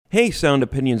Hey, Sound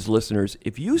Opinions listeners,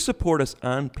 if you support us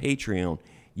on Patreon,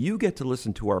 you get to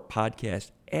listen to our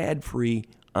podcast ad-free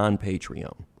on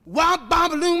Patreon.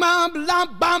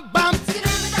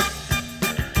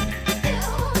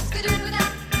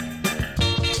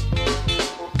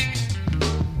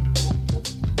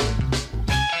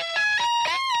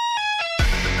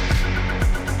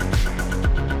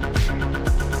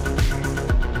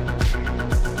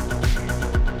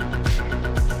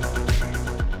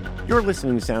 You're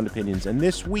listening to Sound Opinions, and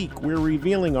this week we're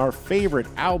revealing our favorite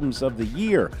albums of the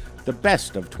year, the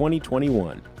best of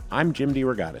 2021. I'm Jim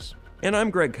DeRogatis. And I'm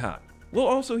Greg Kot. We'll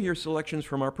also hear selections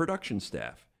from our production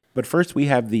staff. But first, we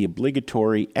have the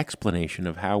obligatory explanation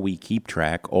of how we keep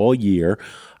track all year.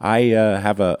 I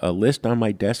have a list on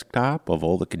my desktop of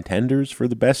all the contenders for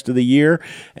the best of the year,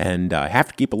 and I have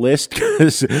to keep a list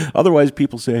because otherwise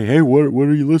people say, hey, what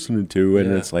are you listening to?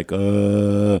 And it's like,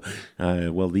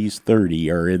 well, these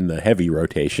 30 are in the heavy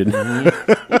rotation.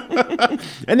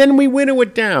 And then we winnow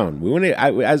it down.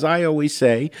 As I always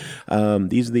say,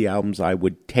 these are the albums I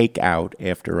would take out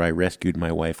after I rescued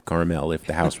my wife, Carmel, if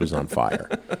the house was on fire.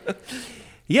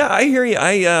 Yeah, I hear you.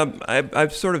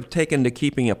 I've sort of taken to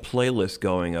keeping a playlist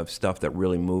going of stuff that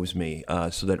really moves me,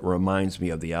 so that it reminds me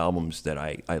of the albums that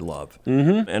I love.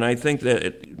 Mm-hmm. And I think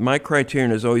that my criterion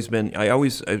has always been, I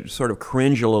sort of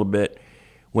cringe a little bit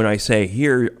when I say,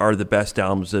 here are the best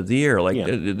albums of the year.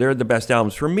 They're the best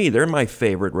albums for me. They're my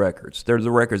favorite records. They're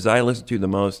the records I listen to the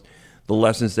most, the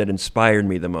lessons that inspired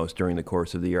me the most during the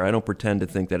course of the year. I don't pretend to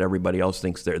think that everybody else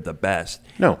thinks they're the best.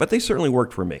 No. But they certainly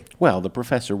worked for me. Well, the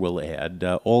professor will add,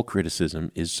 all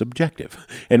criticism is subjective,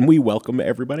 and we welcome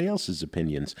everybody else's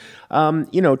opinions.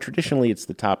 Traditionally it's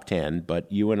the top 10,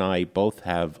 but you and I both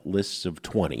have lists of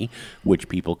 20, which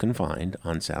people can find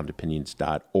on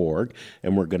soundopinions.org,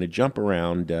 and we're going to jump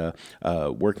around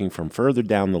working from further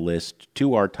down the list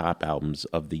to our top albums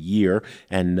of the year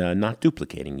and not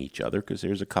duplicating each other, because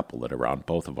there's a couple that are on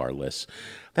both of our lists.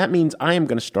 That means I am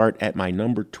going to start at my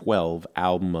number 12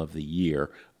 album of the year,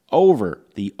 Over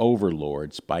the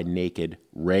Overlords by Naked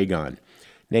Raygun.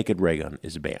 Naked Raygun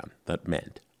is a band that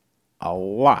meant a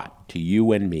lot to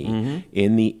you and me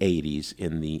in the 80s,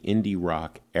 in the indie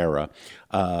rock era.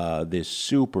 This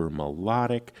super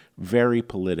melodic, very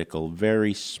political,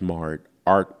 very smart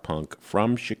art punk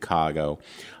from Chicago.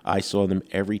 I saw them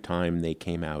every time they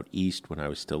came out east when I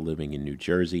was still living in New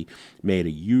Jersey. Made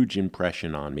a huge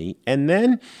impression on me. And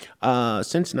then,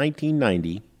 since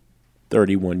 1990,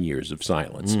 31 years of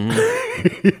silence.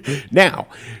 Now,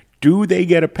 do they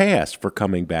get a pass for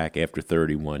coming back after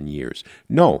 31 years?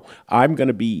 No, I'm going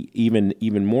to be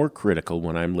even more critical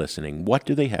when I'm listening. What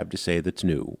do they have to say that's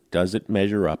new? Does it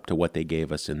measure up to what they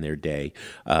gave us in their day,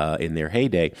 in their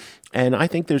heyday? And I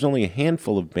think there's only a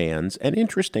handful of bands, and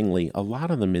interestingly, a lot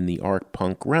of them in the art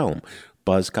punk realm.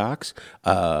 Buzzcocks,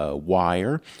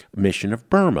 Wire, Mission of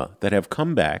Burma, that have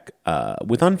come back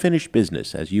with unfinished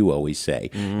business, as you always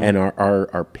say, and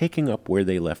are picking up where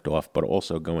they left off, but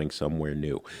also going somewhere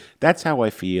new. That's how I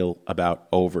feel about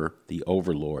Over the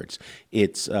Overlords.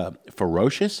 It's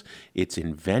ferocious, it's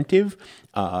inventive,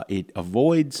 it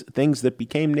avoids things that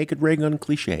became Naked Raygun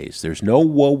cliches. There's no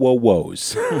whoa, whoa,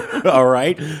 whoas, all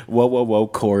right? Whoa, whoa, whoa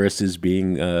choruses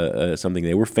being something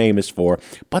they were famous for,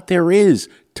 but there is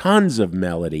tons of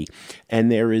melody, and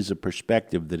there is a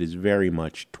perspective that is very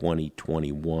much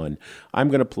 2021. I'm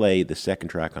going to play the second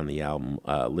track on the album,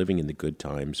 Living in the Good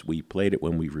Times. We played it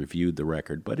when we reviewed the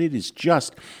record, but it is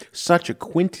just such a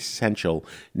quintessential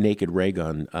Naked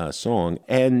Raygun song,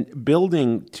 and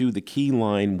building to the key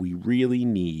line, we really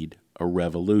need a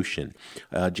revolution.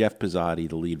 Jeff Pizzotti,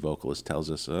 the lead vocalist,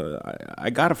 tells us, I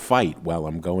got to fight while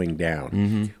I'm going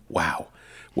down. Wow.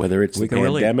 Whether it's the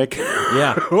pandemic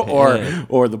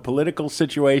or the political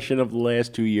situation of the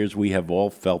last 2 years, we have all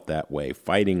felt that way,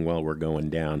 fighting while we're going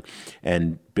down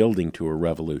and building to a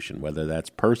revolution, whether that's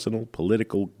personal,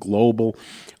 political, global,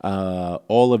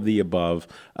 all of the above.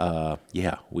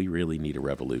 We really need a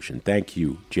revolution. Thank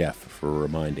you, Jeff, for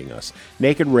reminding us.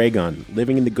 Naked Raygun,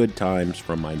 Living in the Good Times,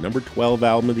 from my number 12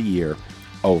 album of the year,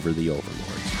 Over the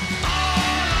Overlords.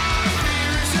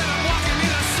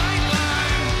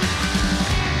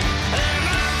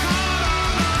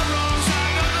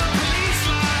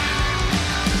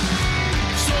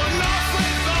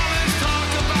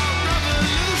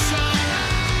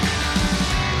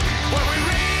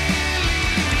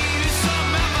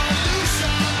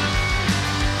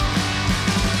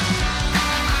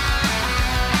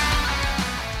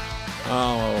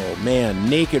 Man,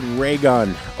 Naked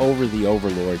Raygun, Over the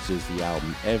Overlords is the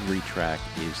album. Every track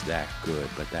is that good,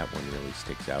 but that one really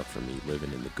sticks out for me,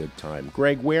 Living in the Good Time.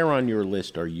 Greg, where on your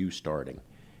list are you starting?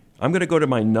 I'm going to go to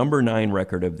my number 9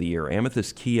 record of the year,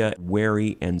 Amethyst Kia,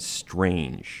 Wary and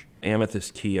Strange.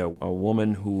 Amethyst Kia, a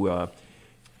woman who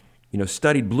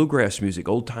studied bluegrass music,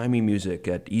 old-timey music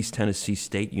at East Tennessee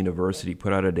State University,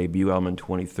 put out a debut album in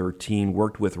 2013,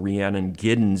 worked with Rhiannon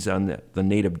Giddens on the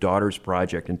Native Daughters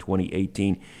Project in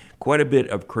 2018. Quite a bit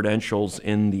of credentials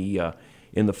in the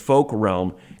folk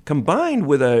realm, combined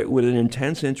with an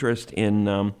intense interest in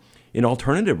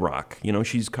alternative rock.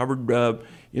 She's covered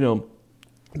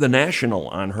the National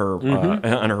on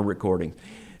her recording.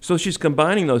 So she's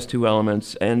combining those two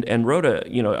elements and wrote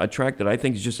a track that I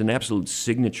think is just an absolute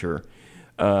signature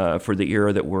for the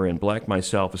era that we're in. Black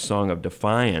Myself, a song of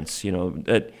defiance.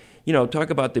 Talk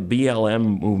about the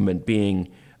BLM movement being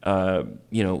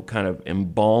kind of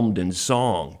embalmed in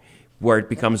song, where it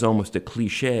becomes almost a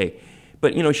cliche.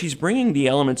 But she's bringing the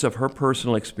elements of her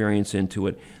personal experience into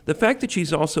it. The fact that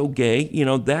she's also gay,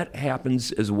 that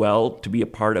happens as well to be a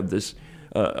part of this.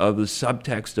 Of the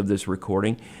subtext of this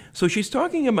recording. So she's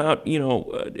talking about,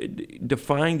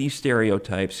 defying these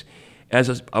stereotypes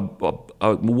as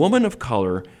a woman of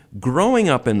color growing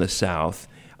up in the South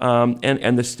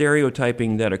and the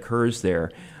stereotyping that occurs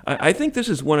there. I think this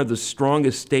is one of the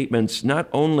strongest statements, not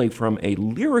only from a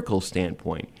lyrical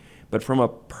standpoint, but from a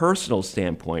personal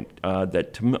standpoint,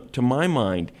 that to my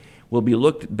mind will be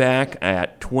looked back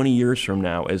at 20 years from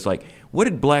now as like, what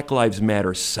did Black Lives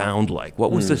Matter sound like?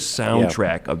 What was the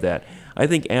soundtrack of that? I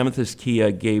think Amethyst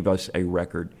Kia gave us a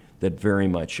record that very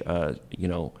much,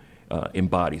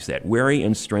 embodies that. Wary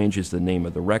and Strange is the name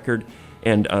of the record,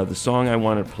 and the song I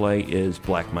want to play is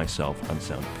Black Myself on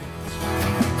Sound Opinions.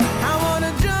 I want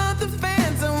to jump the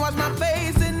fence and wash my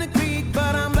face in the creek,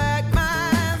 but I'm black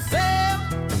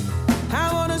myself.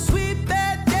 I want to sweep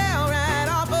that down right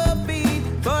off a beat,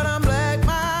 but I'm black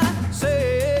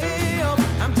myself.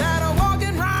 I'm tired of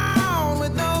walking around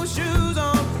with no shoes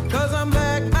on, cause I'm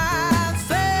black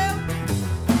myself.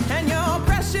 And your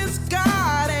precious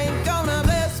God ain't gonna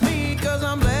bless me, cause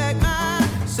I'm black myself.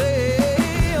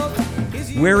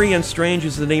 Wary and Strange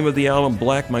is the name of the album.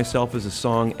 Black Myself is a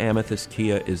song. Amethyst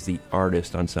Kia is the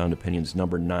artist on Sound Opinions,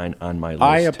 number 9 on my list.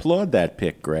 I applaud that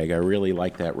pick, Greg. I really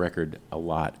like that record a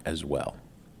lot as well.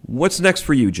 What's next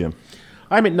for you, Jim?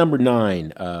 I'm at number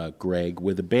 9, Greg,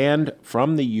 with a band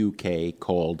from the UK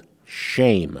called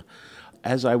Shame.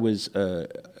 As I was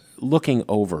looking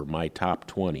over my top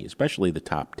 20, especially the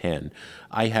top 10,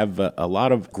 I have a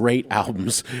lot of great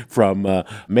albums from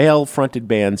male-fronted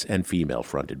bands and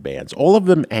female-fronted bands, all of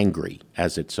them angry,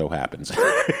 as it so happens.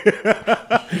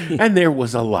 And there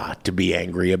was a lot to be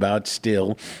angry about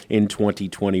still in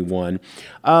 2021.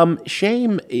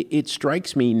 Shame, it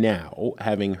strikes me now,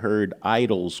 having heard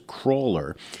Idol's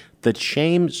Crawler, that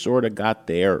Shame sort of got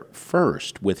there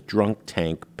first with Drunk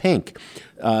Tank Pink.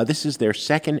 This is their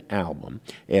second album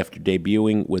after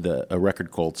debuting with a record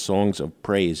called Songs of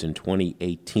Praise in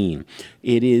 2018.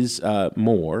 It is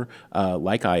more,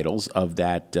 like Idols, of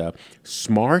that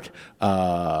smart,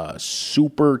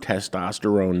 super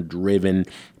testosterone-driven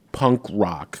punk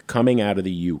rock coming out of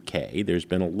the UK. There's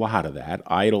been a lot of that.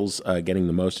 Idols getting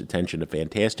the most attention, a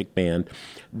fantastic band.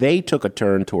 They took a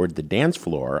turn toward the dance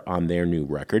floor on their new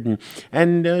record,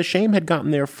 and Shame had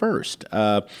gotten there first.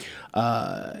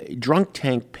 Drunk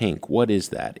Tank Pink, what is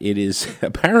that? It is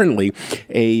apparently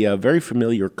a very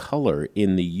familiar color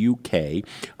in the UK,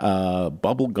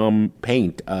 bubblegum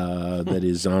paint that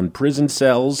is on prison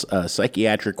cells,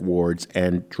 psychiatric wards,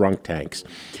 and drunk tanks.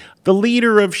 The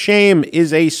leader of Shame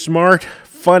is a smart,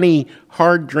 funny,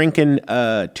 hard-drinking,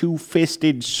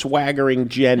 two-fisted, swaggering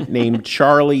gent named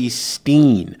Charlie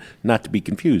Steen, not to be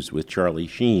confused with Charlie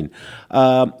Sheen,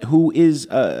 who is,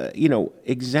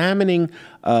 examining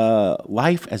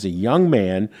life as a young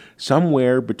man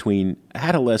somewhere between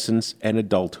adolescence and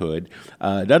adulthood,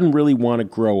 doesn't really want to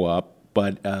grow up,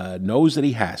 but knows that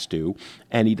he has to,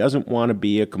 and he doesn't want to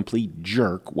be a complete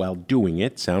jerk while doing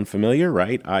it. Sound familiar,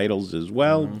 right? Idols as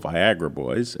well, Viagra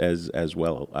Boys as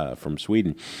well from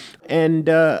Sweden. And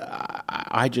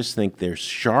I just think they're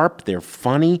sharp, they're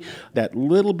funny. That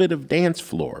little bit of dance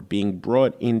floor being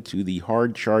brought into the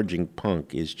hard-charging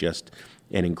punk is just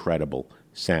an incredible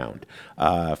sound.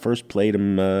 First played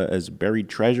him as Buried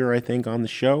Treasure, I think, on the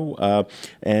show,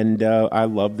 and I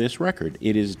love this record.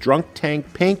 It is Drunk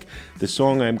Tank Pink. The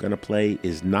song I'm going to play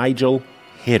is Nigel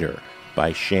Hitter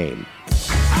by Shame.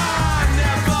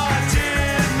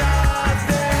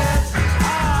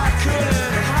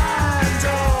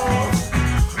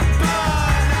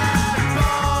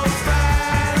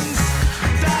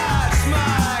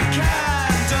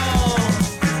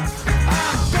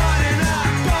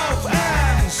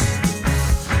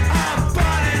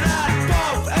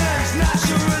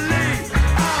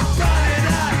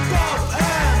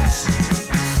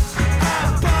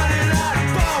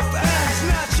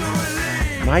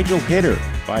 Nigel Hitter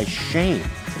by Shame.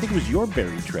 I think it was your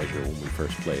buried treasure when we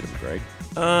first played them, Greg.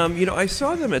 I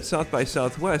saw them at South by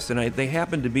Southwest, and they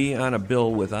happened to be on a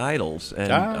bill with Idols, and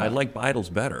I like Idols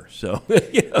better. So,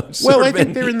 Well, I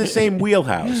think they're in the same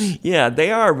wheelhouse. Yeah,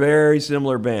 they are very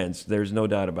similar bands. There's no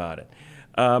doubt about it.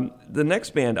 The next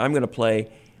band I'm going to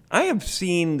play, I have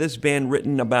seen this band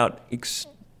written about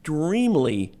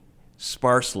extremely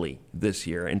sparsely this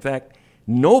year. In fact,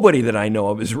 nobody that I know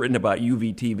of has written about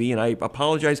UVTV, and I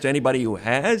apologize to anybody who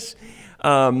has.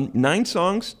 9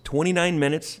 songs, 29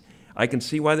 minutes. I can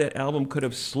see why that album could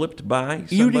have slipped by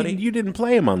somebody. You didn't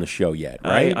play them on the show yet,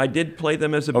 right? I did play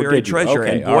them as a buried treasure,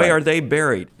 okay, and boy, are they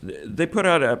buried. They put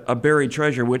out a buried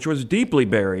treasure, which was deeply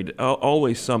buried,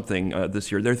 always something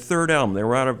this year. Their third album. They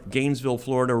were out of Gainesville,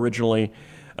 Florida originally,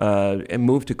 and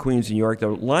moved to Queens, New York.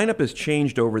 The lineup has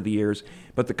changed over the years,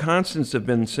 but the constants have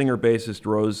been singer-bassist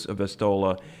Rose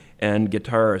Vestola and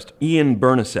guitarist Ian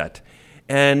Bernacet.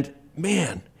 And,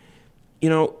 man,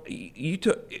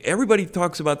 everybody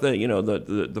talks about the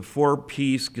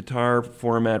 4-piece guitar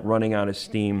format running out of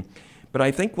steam, but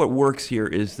I think what works here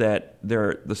is that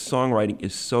the songwriting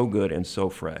is so good and so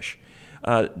fresh.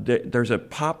 There's a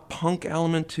pop-punk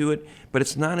element to it, but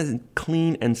it's not as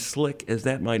clean and slick as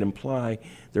that might imply.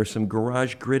 There's some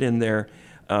garage grit in there.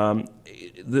 To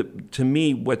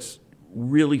me, what's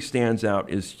really stands out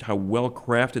is how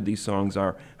well-crafted these songs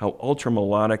are, how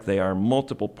ultra-melodic they are,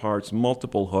 multiple parts,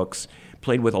 multiple hooks,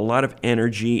 played with a lot of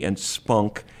energy and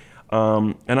spunk.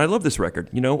 And I love this record,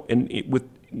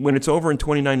 when it's over in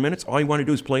 29 minutes, all you want to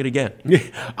do is play it again.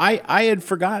 I had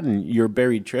forgotten your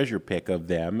buried treasure pick of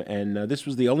them, and this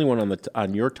was the only one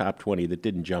on your top 20 that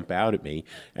didn't jump out at me.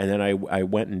 And then I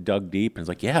went and dug deep, and was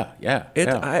like, yeah.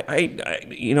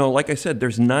 Like I said,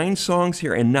 there's 9 songs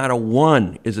here, and not a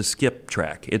one is a skip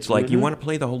track. It's like you want to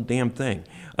play the whole damn thing.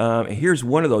 Here's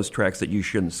one of those tracks that you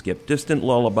shouldn't skip: "Distant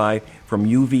Lullaby" from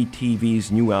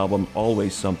UVTV's new album,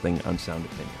 Always Something, on Sound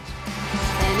Opinions.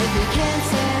 And if we can't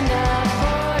stand up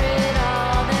for it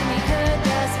all, then we could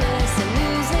just listen,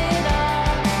 lose it all.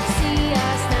 See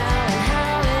us now and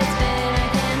how it's been. I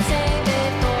can save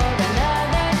it for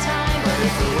another time, but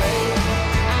if we wait,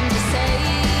 I'm just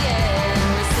saying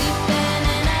we're sleeping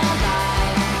in a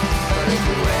lie. But if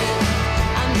we wait,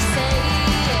 I'm just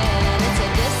saying it's a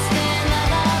distant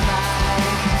lullaby.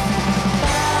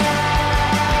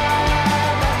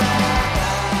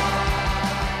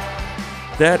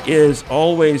 That is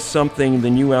Always Something, the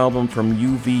new album from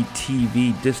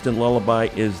UVTV. Distant Lullaby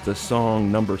is the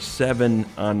song number 7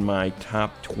 on my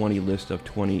top 20 list of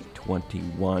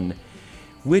 2021.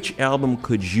 Which album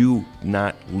could you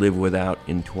not live without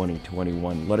in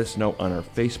 2021? Let us know on our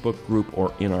Facebook group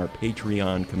or in our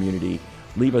Patreon community.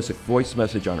 Leave us a voice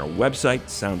message on our website,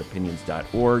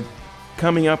 soundopinions.org.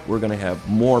 Coming up, we're going to have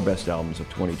more best albums of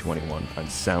 2021 on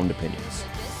Sound Opinions.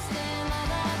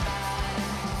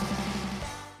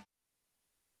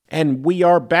 And we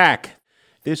are back.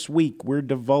 This week, we're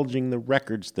divulging the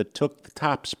records that took the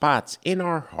top spots in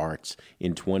our hearts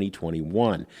in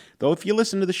 2021. Though if you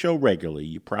listen to the show regularly,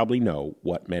 you probably know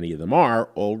what many of them are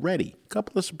already. A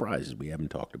couple of surprises we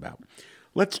haven't talked about.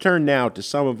 Let's turn now to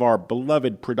some of our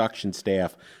beloved production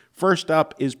staff. First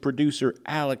up is producer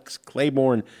Alex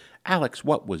Claiborne. Alex,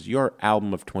 what was your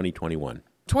album of 2021?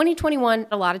 2021,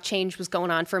 a lot of change was going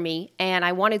on for me, and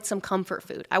I wanted some comfort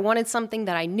food. I wanted something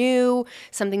that I knew,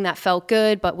 something that felt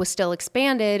good, but was still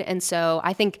expanded. And so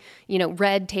I think,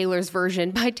 Red, Taylor's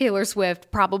Version by Taylor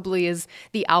Swift probably is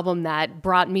the album that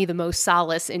brought me the most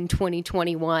solace in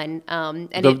 2021.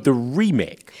 The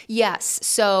remake. Yes.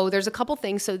 So there's a couple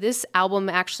things. So this album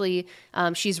actually,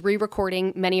 she's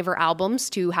re-recording many of her albums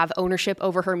to have ownership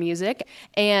over her music.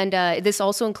 And this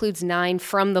also includes 9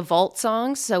 From the Vault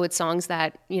songs. So it's songs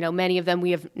that, many of them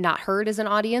we have not heard as an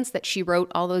audience that she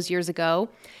wrote all those years ago.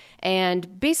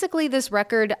 And basically this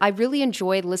record, I really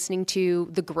enjoyed listening to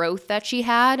the growth that she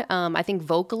had. I think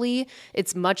vocally,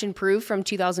 it's much improved from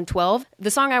 2012.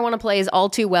 The song I want to play is All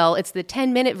Too Well. It's the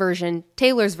 10-minute version,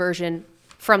 Taylor's version,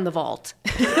 From the Vault.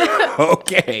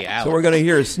 Okay, Alex. So we're going to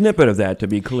hear a snippet of that, to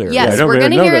be clear. Yes, right? we're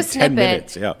going to hear a 10 snippet.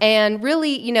 minutes, yeah. And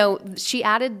really, she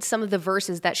added some of the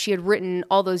verses that she had written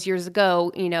all those years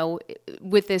ago,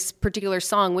 with this particular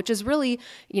song, which is really,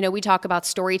 we talk about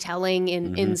storytelling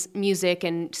in music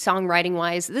and songwriting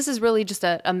wise. This is really just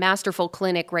a masterful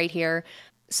clinic right here.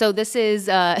 So this is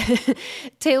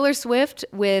Taylor Swift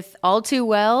with All Too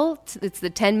Well. It's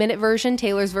the 10-minute version,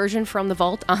 Taylor's version, From the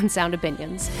Vault on Sound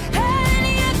Opinions.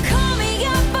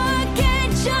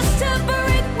 Just to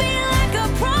break me like a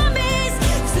promise,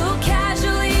 so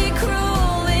casually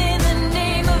cruel in the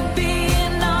name of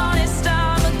being honest.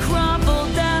 I'm a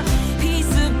crumpled up piece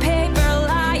of paper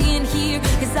lying here,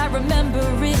 'cause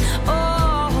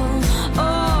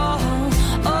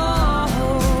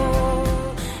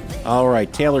All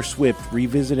right, Taylor Swift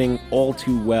revisiting All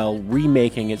Too Well,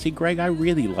 remaking it. See, Greg, I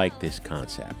really like this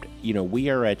concept. You know, we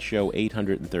are at show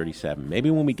 837. Maybe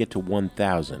when we get to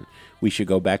 1,000, we should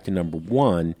go back to number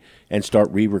 1 and start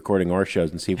re-recording our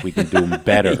shows and see if we can do them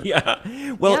better.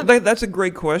 Yeah. Well, that's a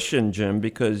great question, Jim,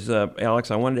 because, Alex,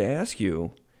 I wanted to ask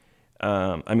you,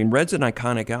 I mean, Red's an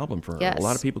iconic album for her. Yes. A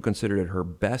lot of people considered it her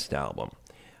best album,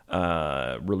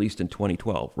 released in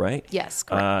 2012, right? Yes,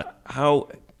 correct. How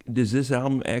does this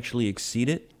album actually exceed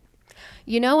it?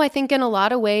 You know, I think in a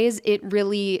lot of ways it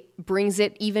really brings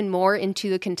it even more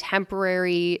into the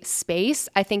contemporary space.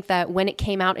 I think that when it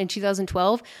came out in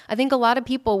 2012, I think a lot of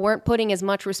people weren't putting as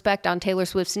much respect on Taylor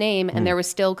Swift's name, and there was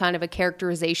still kind of a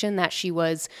characterization that she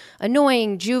was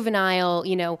annoying, juvenile,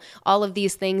 you know, all of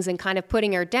these things, and kind of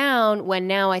putting her down, when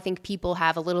now I think people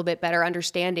have a little bit better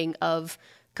understanding of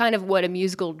kind of what a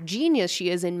musical genius she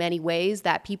is in many ways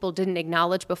that people didn't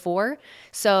acknowledge before.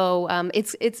 So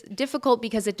it's difficult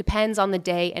because it depends on the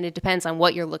day and it depends on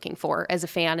what you're looking for as a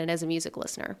fan and as a music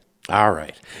listener. All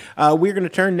right. We're going to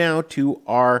turn now to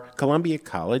our Columbia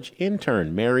College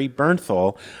intern, Mary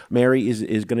Bernthal. Mary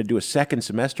is going to do a second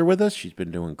semester with us. She's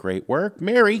been doing great work.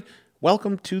 Mary,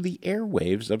 welcome to the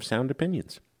airwaves of Sound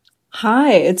Opinions.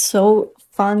 Hi, it's so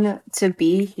fun to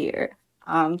be here.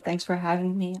 Thanks for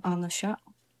having me on the show.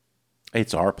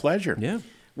 It's our pleasure. Yeah.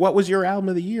 What was your album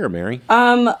of the year, Mary?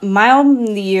 My album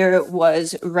of the year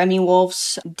was Remy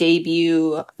Wolf's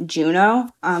debut, Juno.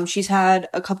 She's had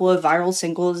a couple of viral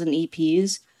singles and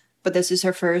EPs, but this is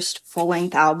her first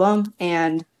full-length album,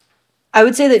 and I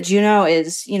would say that Juno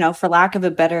is, you know, for lack of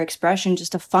a better expression,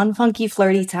 just a fun, funky,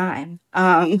 flirty time.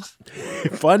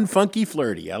 Fun, funky,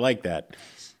 flirty. I like that.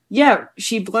 Yeah,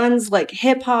 she blends like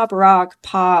hip-hop, rock,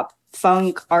 pop,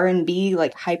 funk, R&B,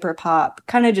 like hyper pop,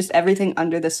 kind of just everything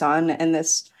under the sun in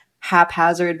this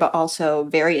haphazard but also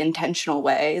very intentional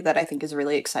way that I think is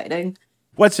really exciting.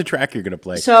 What's the track you're going to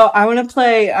play? So I want to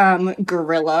play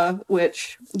Gorilla,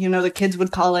 which, you know, the kids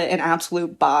would call it an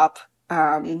absolute bop.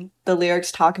 The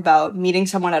lyrics talk about meeting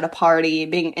someone at a party,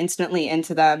 being instantly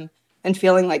into them, and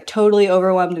feeling like totally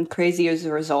overwhelmed and crazy as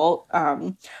a result.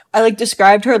 I like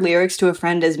described her lyrics to a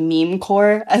friend as meme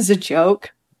core as a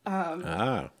joke.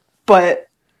 But,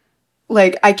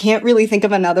 like, I can't really think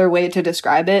of another way to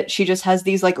describe it. She just has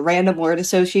these, like, random word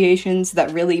associations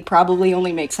that really probably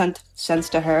only make sense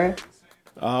to her.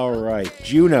 All right.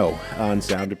 Juno on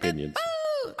Sound Opinions.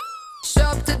 Show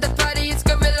up to the party, it's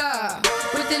Gorilla.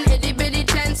 With an itty bitty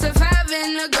chance of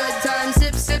having a good time.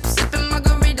 Sip, sip, sipping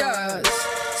margaritas.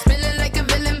 Spilling like a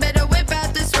villain, better whip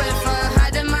out the Swiffer.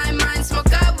 Hiding my mind,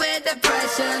 smoke out with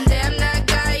depression. Damn, that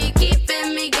guy, he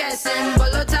keeping me guessing.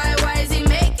 Bolo tie, why is he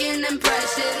making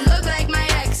impression? Look like my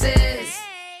exes.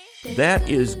 That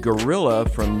is Gorilla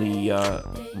from the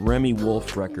Remy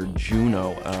Wolf record,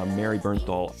 Juno, Mary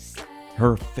Bernthal.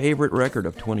 Her favorite record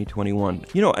of 2021.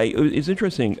 You know, it's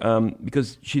interesting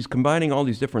because she's combining all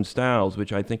these different styles,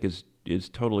 which I think is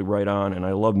totally right on, and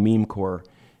I love memecore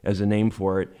as a name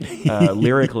for it,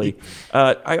 lyrically.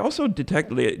 I also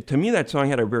detected, to me, that song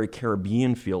had a very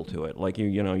Caribbean feel to it. Like,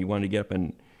 you know, you wanted to get up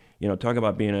and, you know, talk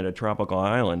about being at a tropical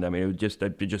island. I mean, it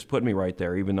just put me right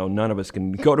there, even though none of us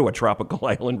can go to a tropical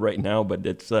island right now, but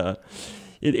it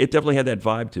definitely had that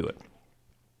vibe to it.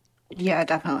 Yeah,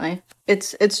 definitely.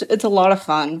 It's a lot of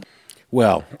fun.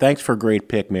 Well, thanks for a great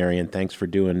pick, Mary, and thanks for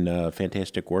doing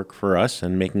fantastic work for us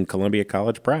and making Columbia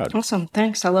College proud. Awesome.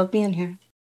 Thanks. I love being here.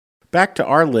 Back to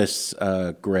our lists,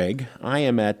 Greg. I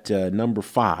am at number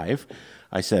 5.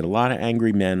 I said a lot of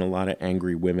angry men, a lot of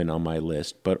angry women on my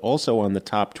list, but also on the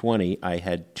top 20, I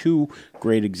had 2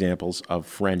 great examples of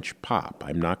French pop.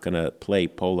 I'm not going to play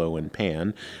Polo and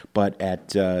Pan, but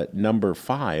at number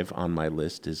 5 on my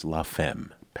list is La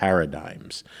Femme.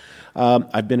 Paradigms.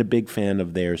 I've been a big fan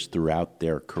of theirs throughout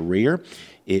their career.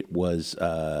 It was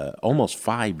almost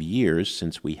 5 years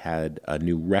since we had a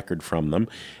new record from them,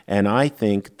 and I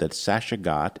think that Sasha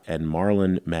Gott and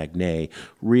Marlon Magnet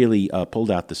really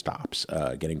pulled out the stops,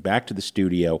 getting back to the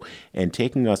studio and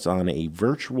taking us on a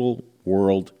virtual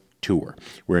world tour.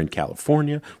 We're in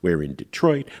California, we're in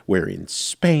Detroit, we're in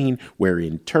Spain, we're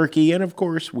in Turkey, and of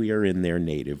course we are in their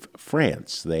native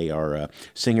France. They are a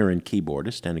singer and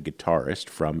keyboardist and a guitarist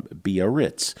from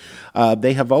Biarritz.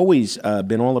 They have always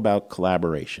been all about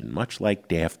collaboration. Much like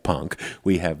Daft Punk,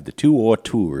 we have the 2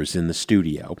 auteurs in the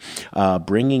studio,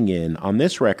 bringing in, on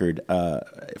this record,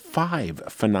 5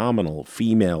 phenomenal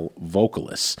female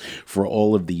vocalists for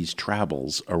all of these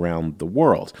travels around the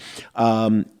world.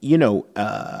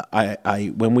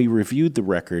 I when we reviewed the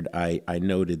record, I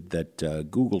noted that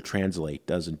Google Translate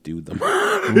doesn't do them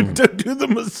do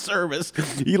them a service.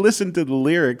 You listen to the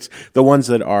lyrics, the ones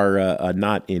that are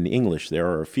not in English. There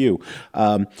are a few,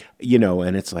 and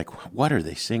it's like, what are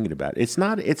they singing about? It's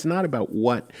not about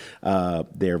what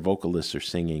their vocalists are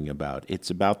singing about. It's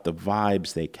about the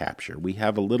vibes they capture. We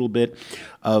have a little bit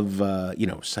of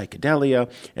psychedelia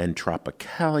and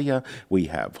tropicalia. We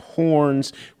have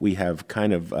horns. We have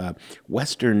kind of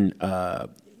Western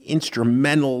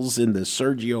instrumentals in the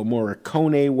Sergio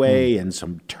Morricone way, and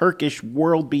some Turkish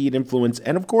world beat influence,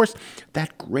 and of course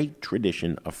that great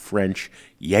tradition of French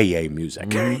yeye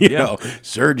music.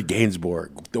 Serge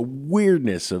Gainsbourg, the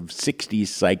weirdness of 60s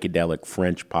psychedelic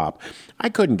French pop. I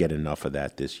couldn't get enough of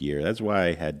that this year. That's why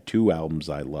I had two albums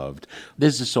I loved.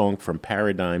 This is a song from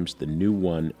Paradigms, the new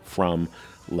one from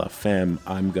La Femme.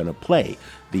 I'm going to play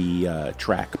the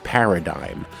track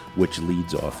Paradigm, which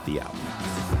leads off the album.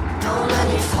 Dans la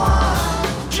nuit froide,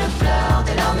 je pleure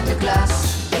des larmes de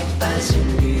glace et pas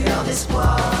une lueur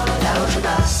d'espoir là où je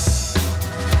passe.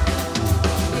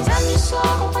 Les âmes du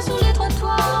soir qu'on voit sous les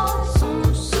trottoirs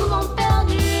sont souvent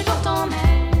perdues, pourtant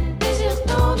mes désirs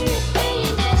tendus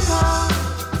pays des noirs.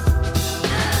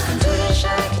 Comme tous les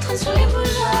chats qui traînent sur les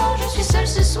boulevards, je suis seule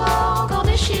ce soir, encore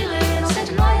déchirée dans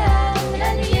cette noyade.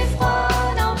 La nuit est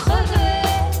froide, en crevée.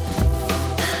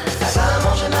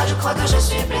 Apparemment j'ai mal, je crois que je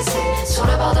suis blessée. Sur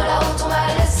le bord de la route, on m'a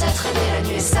laissé traîner. La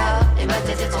nuit est sale et ma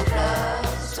tête est en pleurs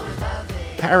sur le pavé.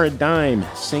 Paradigm,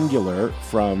 singular,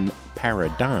 from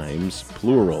Paradigms,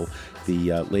 plural,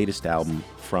 the latest album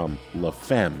from La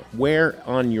Femme. Where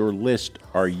on your list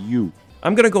are you?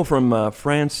 I'm going to go from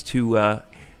France to a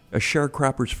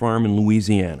sharecropper's farm in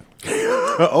Louisiana.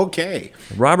 Okay.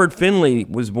 Robert Finley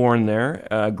was born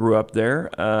there, grew up there,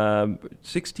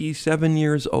 67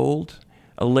 years old.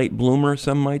 A late bloomer,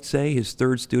 some might say. His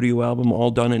third studio album, all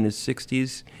done in his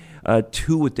 60s.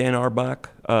 Two with Dan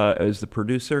Auerbach as the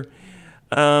producer.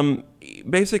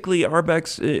 Basically,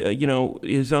 Auerbach's,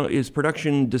 his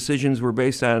production decisions were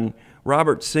based on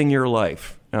Robert Sing Your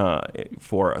Life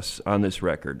for us on this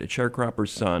record. The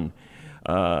Sharecropper's Son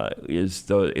is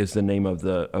the name of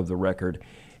the record,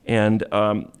 and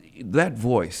that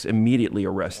voice immediately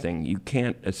arresting. You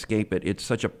can't escape it. It's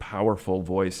such a powerful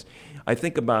voice. I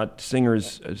think about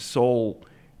singers, soul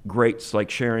greats like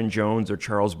Sharon Jones or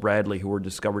Charles Bradley, who were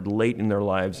discovered late in their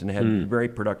lives and had very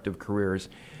productive careers.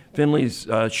 Finley's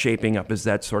shaping up as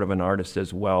that sort of an artist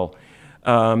as well.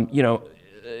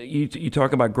 You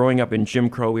talk about growing up in Jim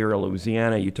Crow era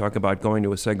Louisiana. You talk about going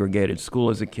to a segregated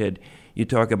school as a kid. You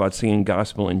talk about singing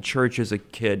gospel in church as a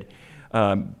kid.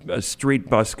 A street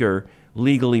busker,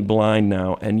 legally blind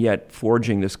now, and yet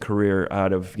forging this career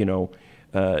out of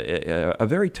a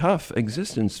very tough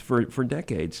existence for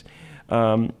decades.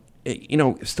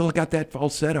 Still got that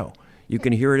falsetto. You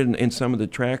can hear it in some of the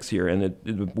tracks here, and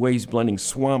the way he's blending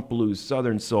swamp blues,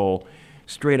 southern soul,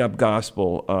 straight up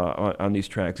gospel on these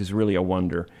tracks is really a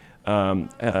wonder.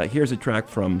 Here's a track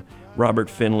from Robert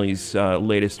Finley's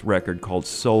latest record called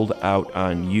Sold Out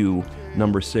on You,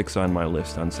 number 6 on my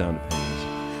list on Sound Opinions.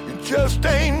 It just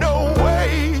ain't no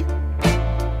way,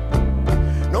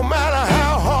 no matter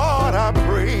how hard I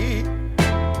pray,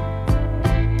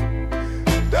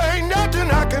 there ain't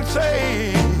nothing I can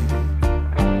say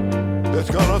that's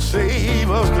gonna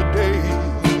save us today.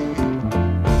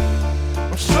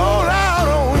 I'm sold out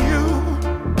on you.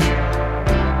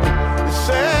 It's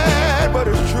sad, but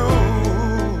it's true.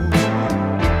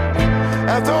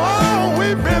 After all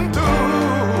we've been through,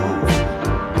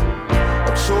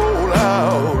 I'm sold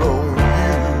out on you.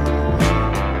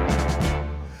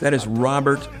 That is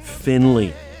Robert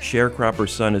Finley.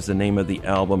 Sharecropper's Son is the name of the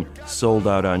album. Sold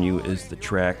Out on You is the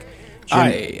track.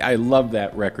 I love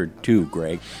that record too,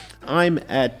 Greg. I'm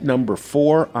at number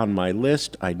 4 on my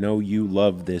list. I know you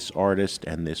love this artist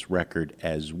and this record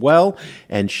as well,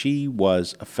 and she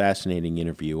was a fascinating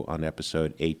interview on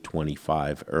episode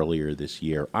 825 earlier this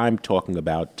year. I'm talking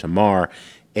about Tamar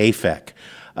Afek.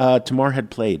 Tamar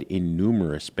had played in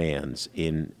numerous bands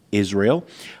in Israel.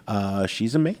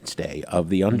 She's a mainstay of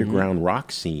the underground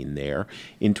rock scene there.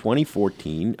 In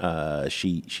 2014,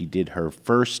 she did her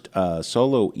first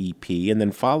solo EP and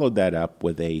then followed that up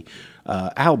with a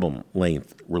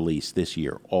album-length release this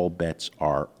year, All Bets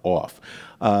Are Off.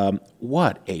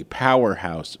 What a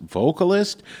powerhouse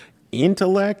vocalist,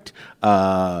 intellect,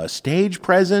 stage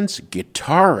presence,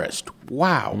 guitarist.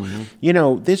 Wow.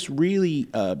 This really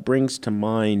brings to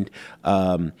mind,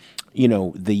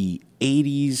 the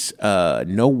 80s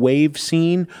no-wave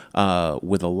scene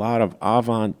with a lot of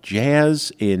avant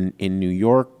jazz in New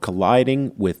York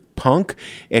colliding with punk,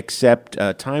 except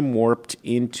time warped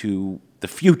into the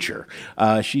future.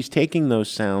 She's taking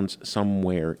those sounds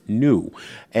somewhere new.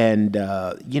 And,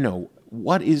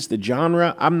 what is the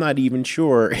genre? I'm not even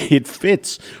sure it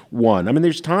fits one. I mean,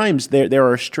 there's times, there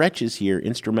are stretches here,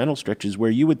 instrumental stretches,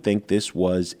 where you would think this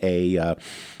was a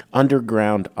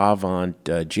underground avant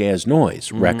jazz noise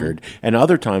record, and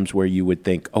other times where you would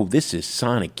think, oh, this is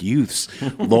Sonic Youth's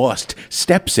lost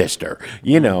stepsister.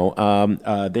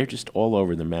 They're just all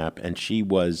over the map, and she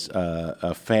was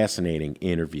a fascinating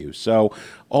interview. So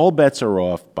All Bets Are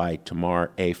Off by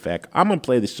Tamar Afek. I'm going to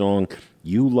play the song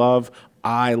you love.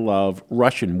 I love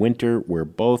Russian Winter. We're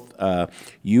both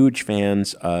huge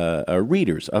fans,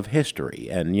 readers of history.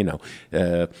 And,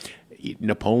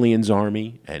 Napoleon's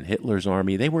army and Hitler's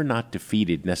army, they were not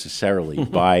defeated necessarily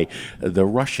by the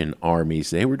Russian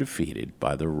armies. They were defeated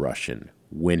by the Russian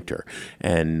winter.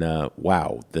 And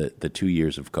wow, the 2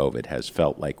 years of COVID has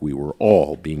felt like we were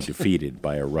all being defeated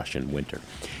by a Russian winter.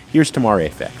 Here's Tamar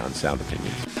Afek on Sound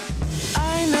Opinions.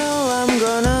 I know I'm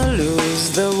gonna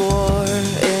lose the war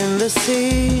in the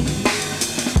sea.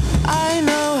 I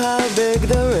know how big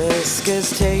the risk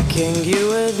is taking you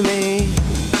with me.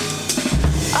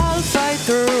 I'll fight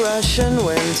through Russian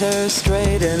winter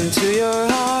straight into your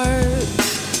heart.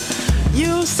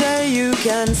 You say you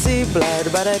can see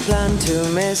blood, but I plan to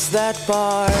miss that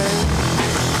part.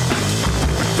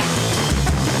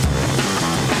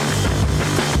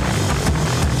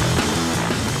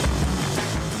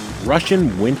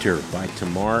 Russian Winter by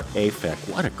Tamar Afek.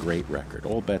 What a great record.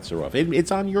 All Bets Are Off.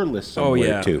 It's on your list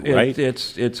somewhere too, right?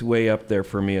 It's way up there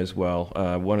for me as well.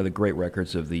 One of the great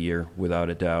records of the year, without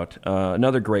a doubt.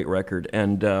 Another great record.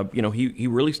 And, he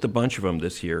released a bunch of them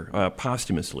this year,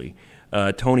 posthumously.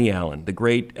 Tony Allen, the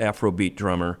great Afrobeat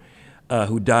drummer,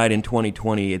 who died in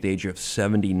 2020 at the age of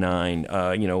 79,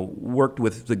 worked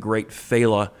with the great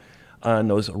Fela on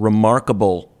those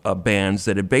remarkable bands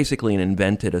that had basically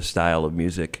invented a style of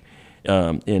music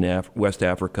in West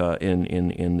Africa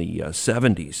in the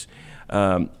 70s.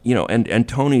 And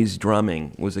Tony's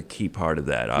drumming was a key part of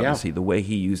that, obviously. The way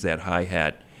he used that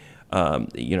hi-hat,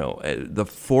 the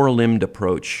four-limbed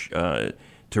approach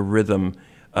to rhythm,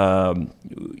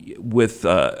 with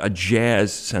a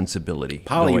jazz sensibility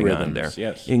going on there.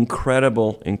 Yes.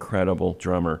 Incredible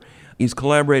drummer. He's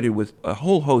collaborated with a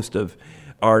whole host of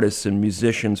artists and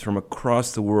musicians from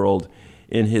across the world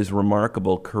in his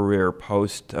remarkable career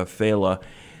post-Fela,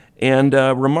 and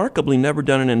remarkably never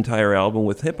done an entire album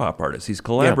with hip-hop artists. He's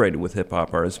collaborated with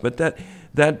hip-hop artists, but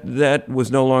that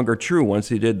was no longer true once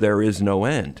he did There Is No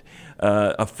End.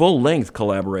 A full-length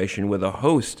collaboration with a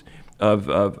host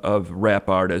of rap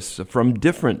artists from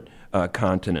different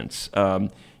continents. Some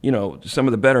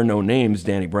of the better-known names,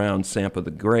 Danny Brown, Sampa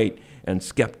the Great, and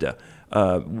Skepta,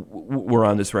 were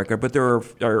on this record. But there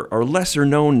are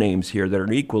lesser-known names here that are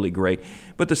equally great.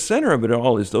 But the center of it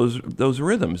all is those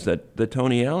rhythms that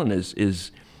Tony Allen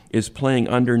is playing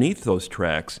underneath those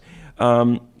tracks.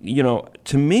 To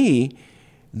me,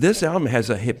 this album has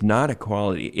a hypnotic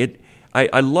quality.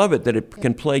 I love it that it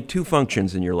can play two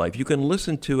functions in your life. You can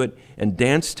listen to it and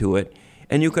dance to it,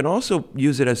 and you can also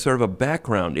use it as sort of a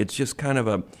background. It's just kind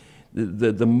of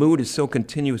the mood is so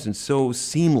continuous and so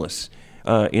seamless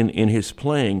in his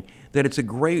playing that it's a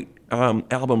great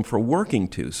album for working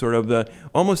to, sort of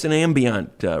almost an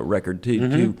ambient record,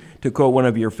 to quote one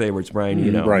of your favorites, Brian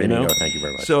Eno. Brian Eno, thank you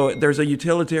very much. So there's a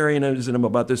utilitarianism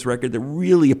about this record that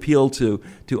really appealed to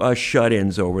us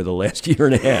shut-ins over the last year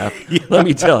and a half, let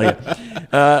me tell you.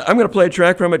 I'm going to play a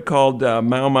track from it called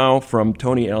Mau Mau from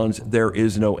Tony Allen's There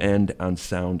Is No End on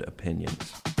Sound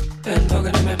Opinions.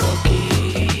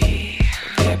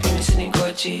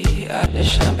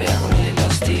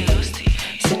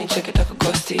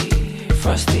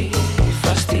 Frosty,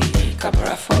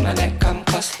 Capra for my neck, I'm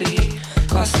costly.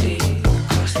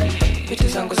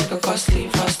 Bitches zangu ziko costly,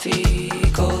 frosty,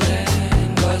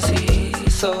 golden, gauzy.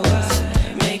 So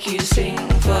I make you sing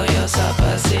for your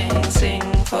supper, sing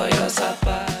for your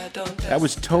supper. That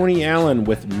was Tony Allen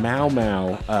with Mau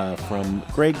Mau from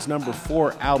Greg's number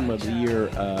 4 album of the year,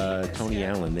 Tony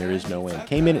Allen, There Is No End.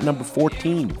 Came in at number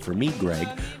 14 for me, Greg.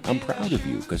 I'm proud of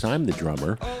you because I'm the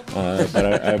drummer,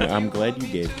 but I'm glad you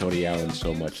gave Tony Allen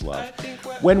so much love.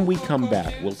 When we come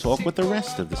back, we'll talk with the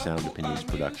rest of the Sound Opinions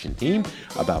production team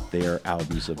about their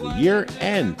albums of the year,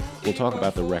 and we'll talk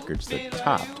about the records that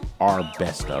topped our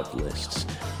best of lists.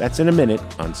 That's in a minute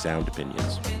on Sound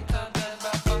Opinions.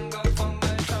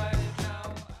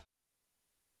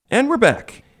 And we're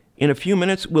back. In a few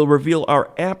minutes, we'll reveal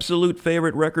our absolute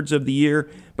favorite records of the year.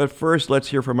 But first, let's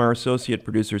hear from our associate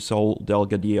producer, Sol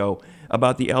Delgadillo,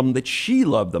 about the album that she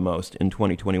loved the most in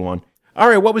 2021. All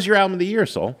right, what was your album of the year,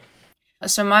 Sol?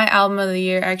 So my album of the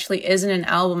year actually isn't an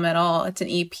album at all. It's an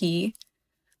EP.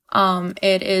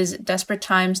 It is Desperate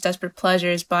Times, Desperate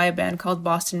Pleasures by a band called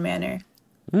Boston Manor.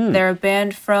 They're a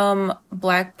band from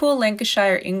Blackpool,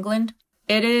 Lancashire, England.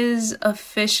 It is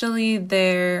officially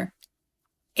their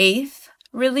 8th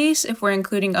release, if we're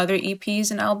including other EPs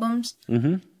and albums.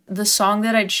 The song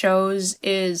that I chose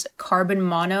is Carbon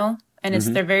Mono, and it's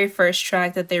their very first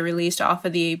track that they released off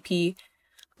of the EP.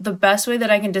 The best way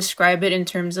that I can describe it in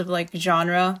terms of like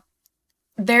genre,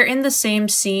 they're in the same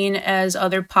scene as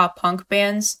other pop punk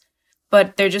bands,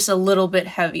 but they're just a little bit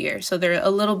heavier. So they're a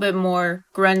little bit more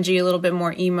grungy, a little bit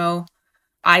more emo.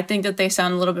 I think that they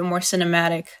sound a little bit more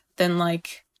cinematic than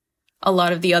like a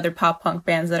lot of the other pop punk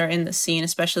bands that are in the scene,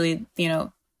 especially, you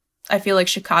know, I feel like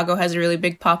Chicago has a really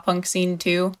big pop punk scene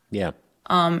too. Yeah.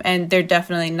 And they're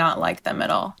definitely not like them at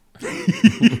all.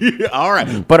 All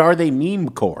right. But are they meme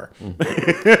core?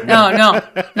 No,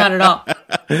 not at all.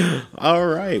 All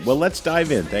right. Well, let's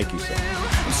dive in. Thank you, Sol.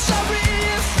 I'm sorry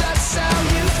if that's how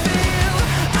you feel.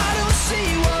 I don't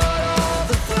see what all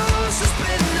the fuss has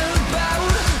been about.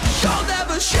 You'll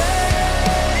never change.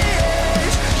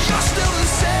 You're still the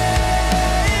same.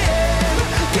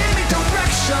 Give me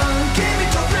direction, give me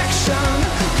direction.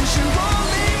 'Cause you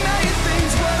only make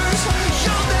things worse.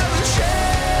 You'll never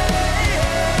change.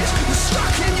 You're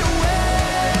stuck in your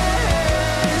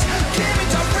ways. Give me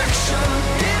direction,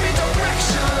 give me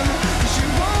direction. 'Cause you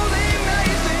only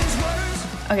make things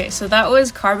worse. Okay, so that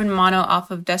was Carbon Mono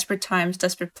off of Desperate Times,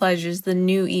 Desperate Pleasures, the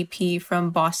new EP from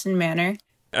Boston Manor.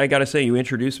 I got to say, you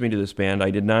introduced me to this band. I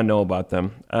did not know about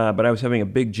them, but I was having a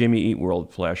big Jimmy Eat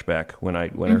World flashback when I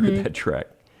heard that track.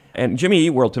 And Jimmy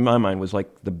Eat World, to my mind, was like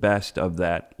the best of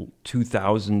that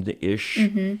 2000-ish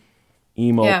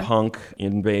emo Yeah. punk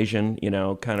invasion, you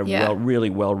know, kind of Yeah. really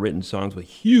well-written songs with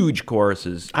huge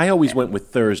choruses. I always went with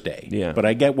Thursday. Yeah. But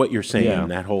I get what you're saying, Yeah.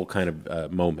 that whole kind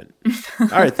of moment. All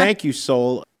right. Thank you,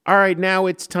 Sol. All right. Now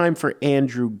it's time for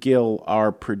Andrew Gill,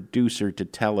 our producer, to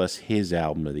tell us his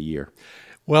album of the year.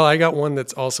 Well, I got one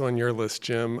that's also on your list,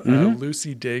 Jim.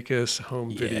 Lucy Dacus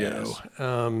home video.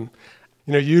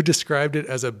 You know, you described it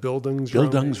as a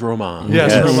Bildungsroman.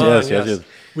 Yes, Roman, yes.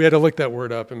 We had to look that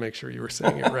word up and make sure you were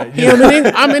saying it right.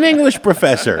 Yeah, I'm an English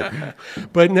professor.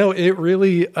 But no, it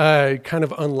really kind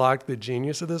of unlocked the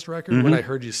genius of this record when I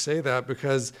heard you say that,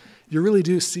 because you really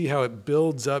do see how it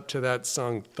builds up to that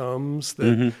song Thumbs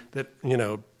that you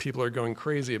know, people are going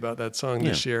crazy about that song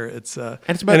this year. It's And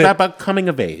it's about coming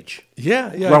of age. Yeah,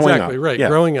 Growing exactly, up. right. Yeah.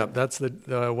 Growing up. That's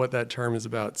the what that term is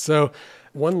about. So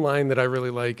one line that I really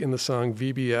like in the song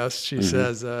VBS, she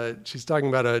says, she's talking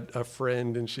about a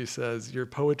friend, and she says, "Your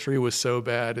poetry was so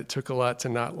bad, it took a lot to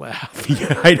not laugh."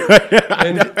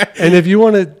 And if you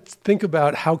want to think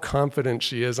about how confident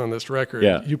she is on this record,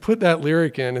 you put that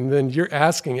lyric in, and then you're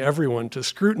asking everyone to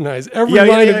scrutinize every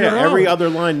line of your own. Every other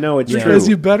line. No, it's true. Because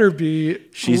you better be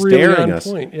She's really daring on us.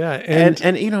 point. Yeah.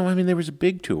 And you know, I mean, there was a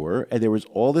big tour, and there was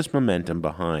all this momentum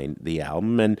behind the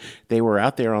album, and they were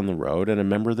out there on the road, and a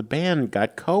member of the band got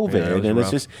COVID, and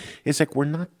it's like, we're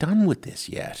not done with this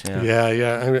yet.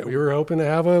 Yeah. I mean, we were hoping to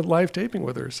have a live taping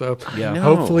with her, so No.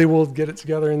 hopefully we'll get it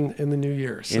together in the new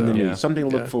year. So. In the new, something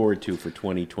to look forward to for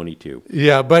 2022.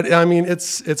 Yeah, but I mean,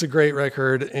 it's a great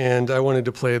record, and I wanted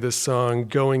to play this song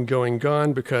 "Going, Going,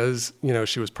 Gone" because, you know,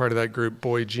 she was part of that group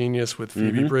Boy Genius with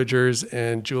Phoebe Bridgers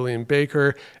and Julian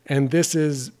Baker, and this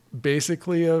is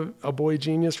basically a Boy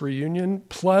Genius reunion,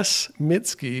 plus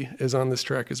Mitski is on this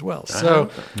track as well. So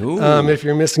if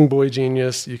you're missing Boy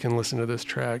Genius, you can listen to this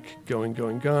track, "Going,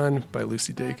 Going, Gone" by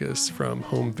Lucy Dacus from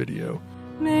Home Video.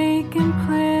 Making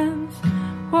plans,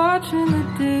 watching the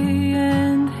day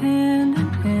end hand in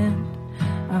hand.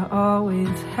 I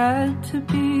always had to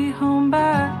be home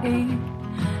by 8.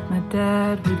 My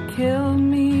dad would kill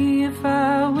me if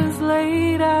I was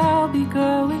late. I'll be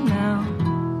going now.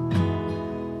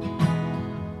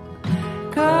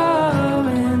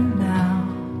 Going now.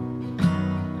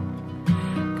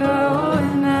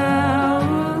 Going now.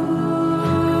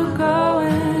 Ooh,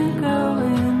 going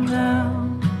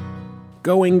now.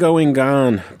 Going, Going,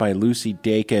 Gone by Lucy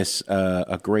Dacus,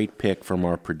 a great pick from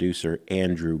our producer,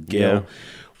 Andrew Gill. Yeah.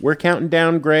 We're counting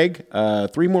down, Greg.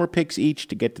 3 more picks each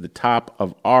to get to the top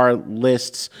of our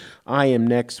lists. I am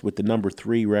next with the number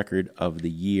 3 record of the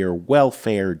year,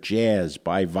 Welfare Jazz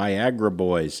by Viagra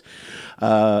Boys,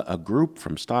 a group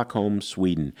from Stockholm,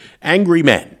 Sweden. Angry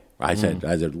Men. I said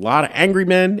a lot of angry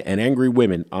men and angry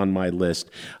women on my list.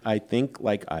 I think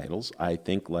like Idols. I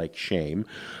think like Shame.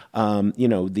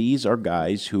 These are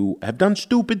guys who have done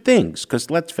stupid things. Because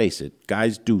let's face it,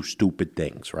 guys do stupid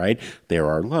things, right? There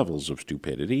are levels of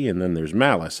stupidity, and then there's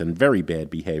malice and very bad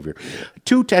behavior.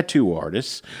 2 tattoo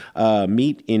artists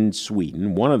meet in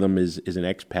Sweden. One of them is an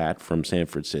expat from San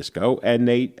Francisco, and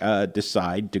they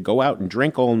decide to go out and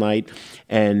drink all night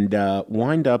and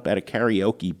wind up at a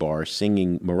karaoke bar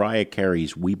singing Mariah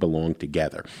Carey's We Belong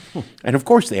Together. And of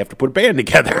course they have to put a band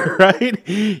together, right?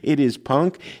 It is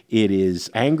punk. It is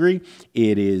angry.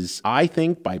 It is, I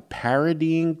think, by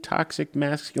parodying toxic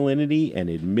masculinity and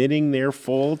admitting their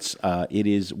faults, it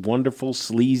is wonderful,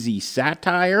 sleazy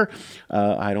satire.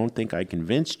 I don't think I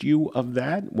convinced you of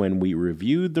that when we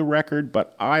reviewed the record,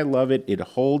 but I love it. It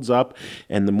holds up,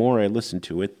 and the more I listen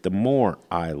to it, the more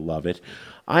I love it.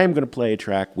 I am going to play a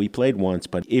track we played once,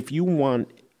 but if you want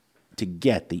to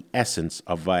get the essence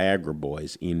of Viagra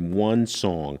Boys in one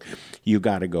song, you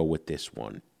got to go with this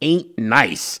one. Ain't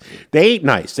nice. They ain't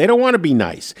nice. They don't want to be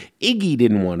nice. Iggy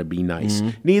didn't want to be nice.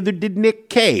 Neither did Nick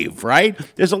Cave, right?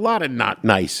 There's a lot of not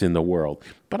nice in the world.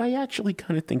 But I actually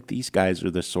kind of think these guys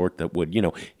are the sort that would,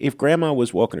 if Grandma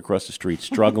was walking across the street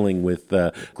struggling with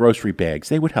grocery bags,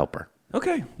 they would help her.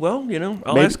 Okay, well,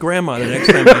 I'll ask Grandma the next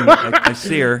time I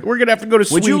see her. We're going to have to go to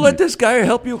Sweden. Would you let this guy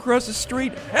help you across the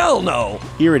street? Hell no.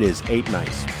 Here it is, Ain't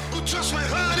Nice. Just like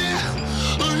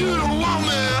honey, you don't want me.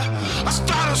 I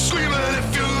started screaming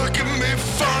if you look at me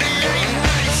funny. Ain't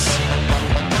nice.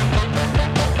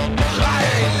 I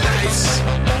ain't nice.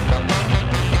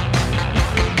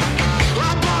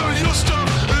 I borrowed your stuff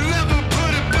and never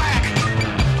put it back.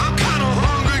 I'm kind of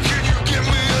hungry, can you give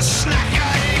me a snack?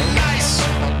 I ain't nice.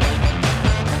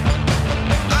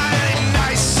 I ain't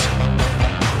nice.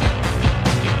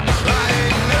 I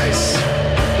ain't nice.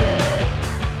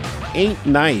 Ain't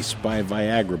Nice by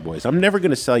Viagra Boys. I'm never going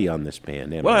to sell you on this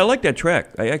band. Well, I like that track.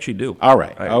 I actually do. All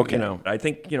right. Okay. I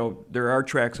think, there are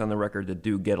tracks on the record that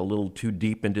do get a little too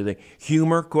deep into the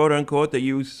humor, quote unquote, that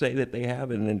you say that they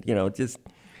have. And then, it just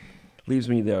leaves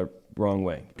me the wrong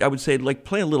way. I would say,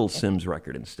 play a Little Sims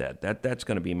record instead. That's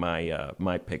going to be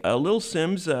my pick. Little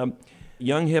Sims,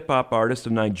 young hip-hop artist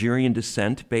of Nigerian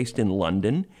descent based in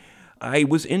London. I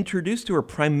was introduced to her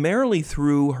primarily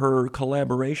through her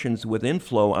collaborations with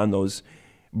Inflow on those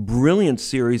brilliant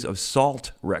series of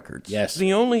Salt records. Yes.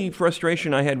 The only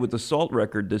frustration I had with the Salt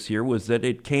record this year was that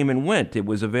it came and went. It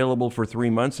was available for 3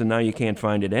 months, and now you can't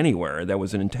find it anywhere. That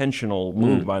was an intentional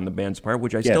move on the band's part,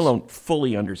 which I still don't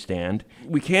fully understand.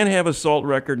 We can't have a Salt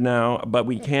record now, but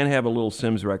we can have a Little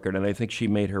Sims record, and I think she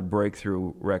made her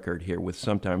breakthrough record here with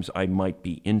Sometimes I Might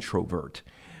Be Introvert.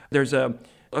 There's a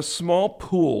small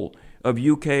pool of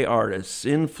UK artists,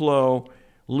 Inflow,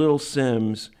 Little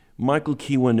Sims, Michael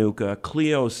Kiwanuka,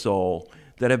 Cleo Soul,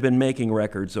 that have been making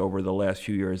records over the last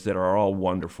few years that are all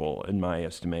wonderful in my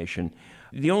estimation.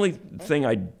 The only thing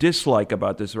I dislike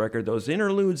about this record, those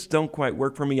interludes don't quite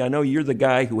work for me. I know you're the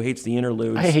guy who hates the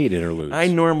interludes. I hate interludes. I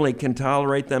normally can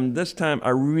tolerate them. This time, I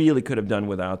really could have done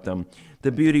without them.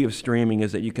 The beauty of streaming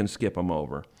is that you can skip them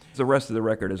over. The rest of the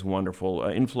record is wonderful.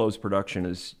 Inflow's production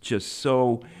is just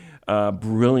so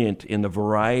brilliant in the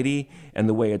variety and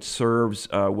the way it serves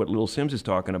what Little Sims is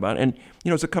talking about. And,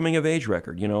 it's a coming-of-age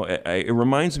record. It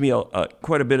reminds me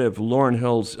quite a bit of Lauryn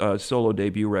Hill's solo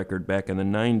debut record back in the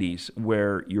 90s,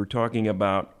 where you're talking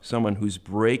about someone who's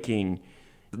breaking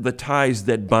the ties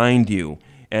that bind you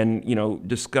and,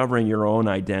 discovering your own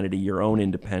identity, your own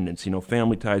independence,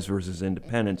 family ties versus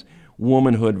independence,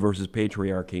 womanhood versus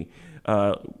patriarchy,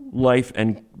 life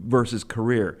and versus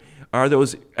career. Are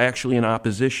those actually in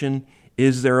opposition?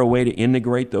 Is there a way to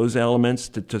integrate those elements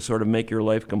to sort of make your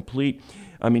life complete?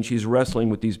 I mean, she's wrestling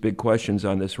with these big questions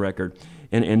on this record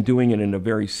and doing it in a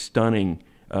very stunning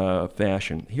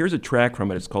fashion. Here's a track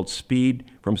from it. It's called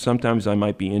Speed from Sometimes I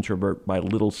Might Be Introvert by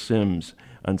Little Sims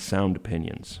on Sound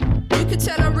Opinions. You could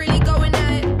tell I'm really going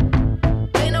at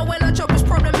it. They know when I drop it's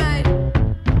problematic.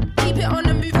 Keep it on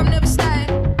the move, I'm never static.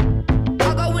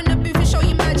 I'll go in the booth and show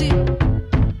you magic.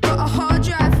 Got a hard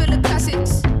drive full of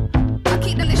classics. I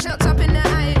keep the list shots up in the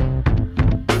attic.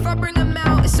 If I bring them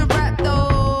out, it's a wrap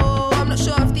though. I'm not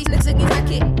sure if these niggas can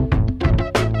hack it.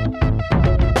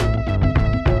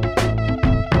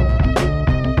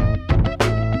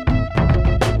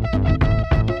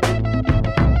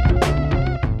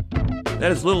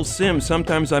 That is Little Sims.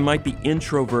 Sometimes I Might Be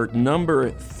Introvert,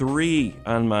 number 3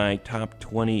 on my top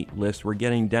 20 list. We're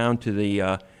getting down to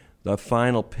the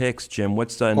final picks, Jim.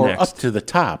 What's or next? up to the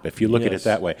top, if you look at Yes. it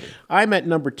that way. I'm at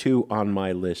number 2 on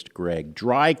my list, Greg.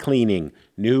 Dry Cleaning,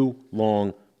 New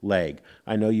Long Leg.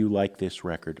 I know you like this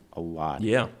record a lot,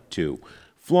 Yeah. too.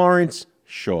 Florence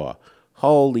Shaw.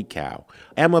 Holy cow.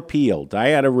 Emma Peel,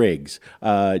 Diana Riggs,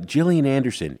 Gillian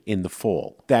Anderson in The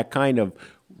Fall. That kind of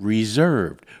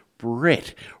reserved,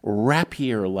 Brit,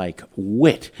 rapier-like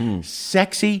wit.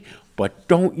 Sexy, but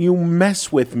don't you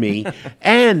mess with me.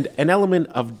 And an element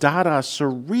of Dada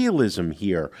surrealism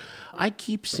here. I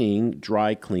keep seeing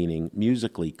Dry Cleaning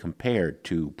musically compared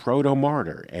to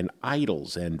Proto-Martyr and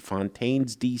Idols and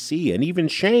Fontaine's DC and even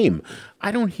Shame.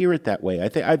 I don't hear it that way. I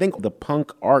think the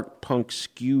art punk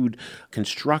skewed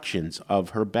constructions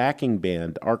of her backing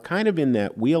band are kind of in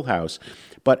that wheelhouse.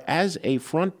 But as a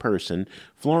front person,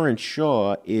 Florence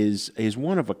Shaw is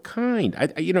one of a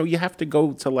kind. You have to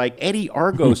go to like Eddie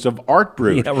Argos of Art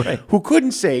Brut, who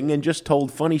couldn't sing and just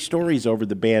told funny stories over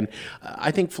the band.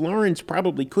 I think Florence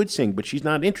probably could sing, but she's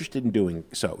not interested in doing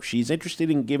so. She's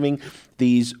interested in giving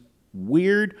these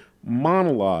weird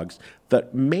monologues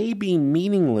that may be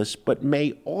meaningless but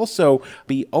may also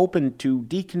be open to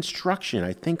deconstruction.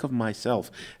 I think of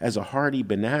myself as a hardy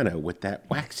banana with that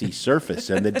waxy surface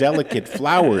and the delicate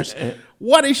flowers.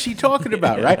 What is she talking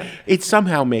about, right? It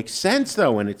somehow makes sense,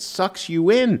 though, and it sucks you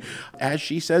in. As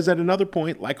she says at another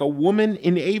point, like a woman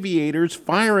in aviators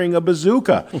firing a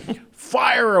bazooka.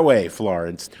 Fire away,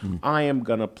 Florence. I am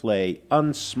going to play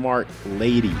Unsmart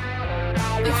Lady.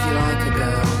 If you like a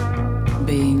girl,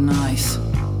 be nice.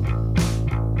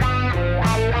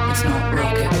 It's not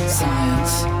rocket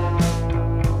science.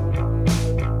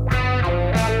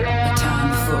 A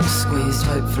tan foot squeezed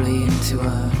hopefully into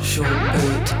a short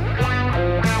boot.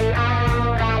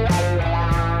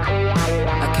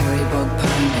 A carry bog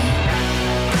pony.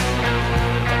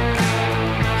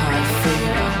 High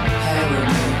fever, hair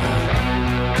remover.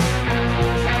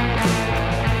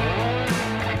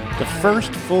 The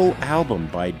first full album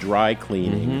by Dry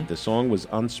Cleaning. The song was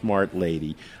Unsmart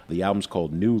Lady. The album's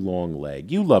called New Long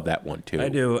Leg. You love that one, too. I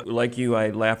do. Like you, I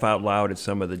laugh out loud at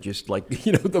some of the just like,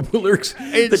 the lyrics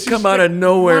that come out of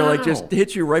nowhere, like just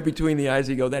hit you right between the eyes.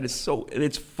 You go, that is so,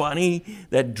 it's funny,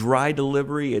 that dry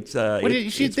delivery. It's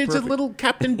there's a little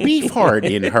Captain Beefheart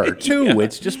in her, too. Yeah.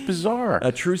 It's just bizarre.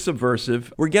 A true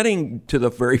subversive. We're getting to the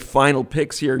very final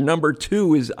picks here. Number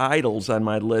 2 is Idols on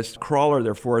my list. Crawler,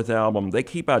 their 4th album. They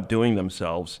keep outdoing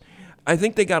themselves. I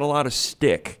think they got a lot of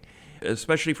stick,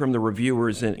 especially from the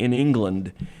reviewers in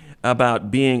England, about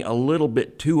being a little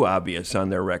bit too obvious on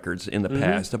their records in the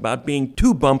past, about being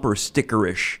too bumper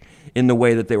stickerish in the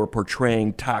way that they were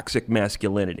portraying toxic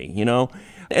masculinity,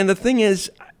 And the thing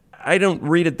is, I don't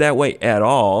read it that way at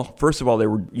all. First of all, they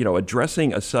were,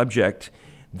 addressing a subject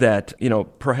that,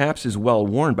 perhaps is well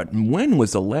worn, but when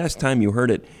was the last time you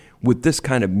heard it with this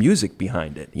kind of music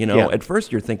behind it? At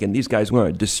first you're thinking these guys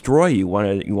want to destroy you,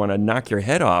 you want to knock your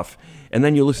head off, and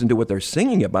then you listen to what they're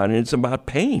singing about, and it's about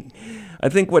pain. I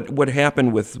think what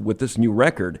happened with this new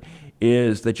record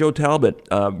is that Joe Talbot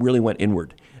really went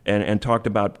inward and talked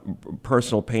about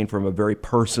personal pain from a very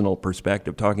personal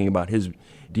perspective, talking about his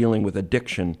dealing with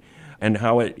addiction and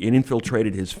how it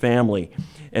infiltrated his family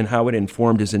and how it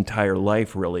informed his entire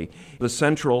life, really. The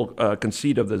central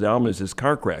conceit of the album is his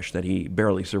car crash that he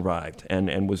barely survived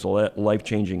and was a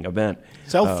life-changing event.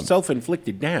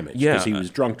 Self-inflicted damage because he was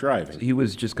drunk driving. He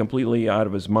was just completely out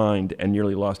of his mind and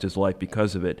nearly lost his life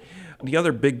because of it. The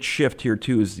other big shift here,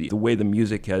 too, is the way the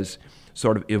music has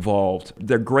sort of evolved.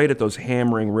 They're great at those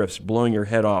hammering riffs, blowing your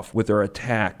head off with their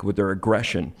attack, with their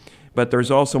aggression. But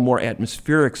there's also more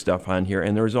atmospheric stuff on here,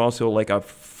 and there's also like a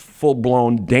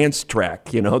full-blown dance track,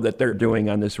 that they're doing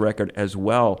on this record as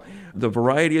well. The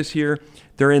variety is here.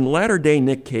 They're in latter-day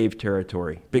Nick Cave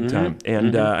territory, big time.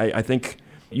 And I think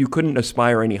you couldn't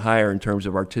aspire any higher in terms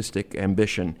of artistic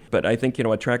ambition. But I think,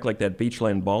 a track like that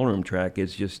Beachland Ballroom track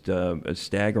is just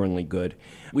staggeringly good.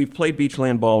 We've played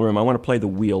Beachland Ballroom. I want to play The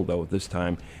Wheel, though, this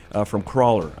time, from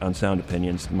Crawler on Sound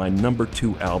Opinions, my number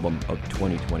 2 album of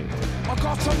 2021. I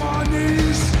got on my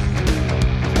knees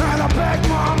and I begged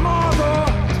my mother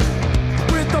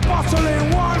with the bottle in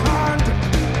one hand,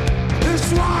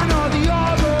 this one or the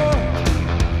other,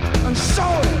 and so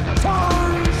it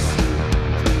turns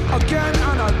again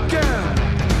and again.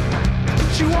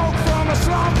 She woke from a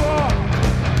slumber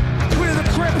with a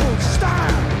crippled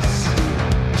stance.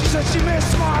 She said she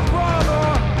missed my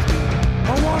brother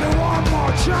and wanted one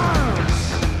more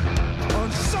chance.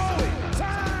 And so it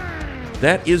turns.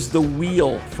 That is The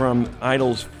Wheel from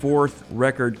Idol's 4th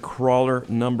record, Crawler,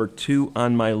 number 2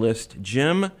 on my list.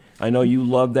 Jim, I know you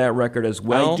love that record as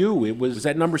well. I do. It was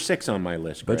at number 6 on my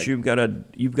list, Greg. But you've got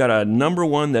a number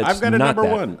 1 that's not that.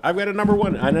 I've got a number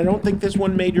 1, and I don't think this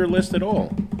one made your list at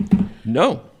all.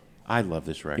 No. I love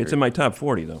this record. It's in my top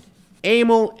 40, though.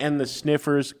 Amyl and the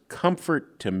Sniffers,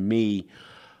 Comfort to Me.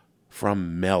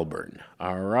 from Melbourne.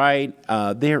 All right.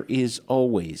 There is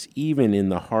always, even in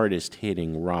the hardest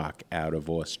hitting rock out of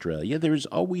Australia, there's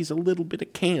always a little bit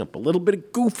of camp, a little bit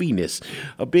of goofiness,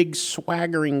 a big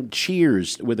swaggering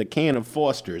cheers with a can of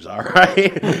Foster's. All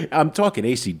right. I'm talking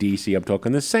AC/DC. I'm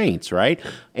talking the Saints, right?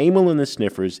 Amyl and the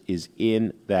Sniffers is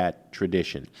in that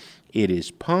tradition. It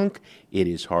is punk, it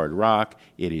is hard rock,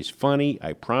 it is funny,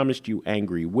 I promised you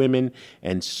angry women,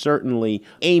 and certainly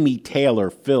Amy Taylor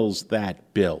fills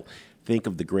that bill. Think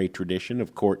of the great tradition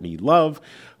of Courtney Love,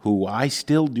 who I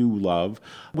still do love,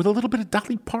 with a little bit of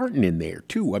Dolly Parton in there,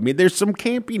 too. I mean, there's some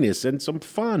campiness and some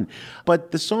fun. But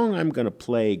the song I'm going to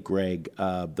play, Greg,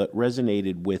 that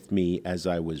resonated with me as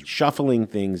I was shuffling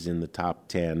things in the top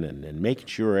 10 and making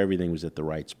sure everything was at the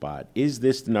right spot. Is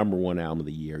this the number one album of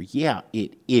the year? Yeah,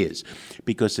 it is,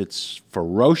 because it's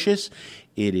ferocious.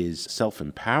 It is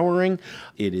self-empowering.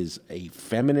 It is a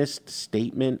feminist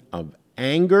statement of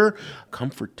anger.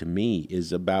 Comfort to me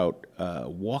is about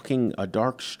walking a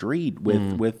dark street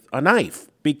with a knife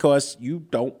because you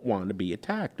don't want to be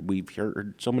attacked. We've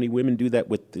heard so many women do that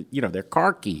with their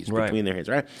car keys between their hands,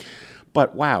 right?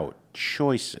 But wow,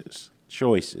 choices,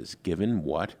 given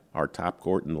what our top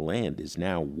court in the land is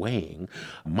now weighing.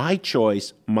 My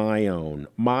choice, my own.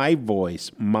 My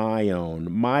voice, my own.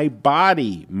 My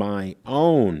body, my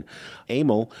own.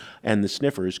 Amyl and the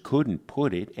Sniffers couldn't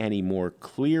put it any more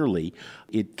clearly.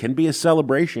 It can be a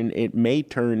celebration. It may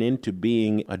turn into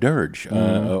being a dirge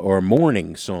or a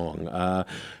mourning song.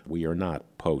 We are not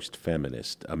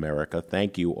post-feminist America.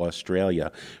 Thank you,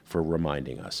 Australia, for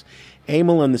reminding us.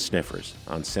 Amyl and the Sniffers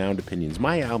on Sound Opinions.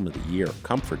 My album of the year,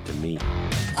 Comfort to Me.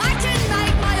 I can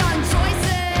make my own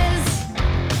choices.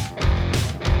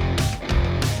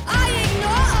 I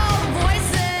ignore all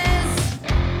voices.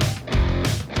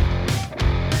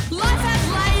 Life has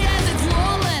layers, it's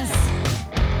lawless.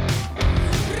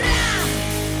 Rah!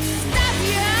 Stab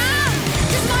ya!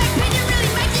 Does my opinion really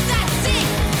make you that sick?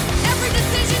 Every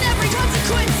decision, every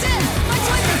consequence is my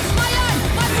choices, my own,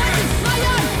 my voices, my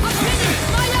own opinion,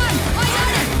 my own. I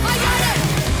own it.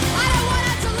 I don't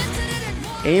want to listen to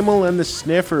it. Amyl and the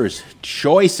Sniffers,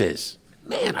 Choices.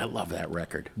 Man, I love that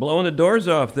record. Blowing the doors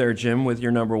off there, Jim, with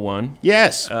your number one.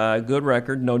 Yes. Good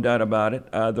record, no doubt about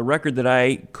it. The record that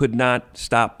I could not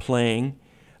stop playing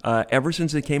ever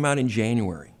since it came out in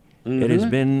January. Mm-hmm. It has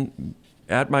been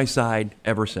at my side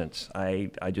ever since.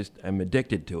 I'm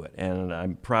addicted to it. And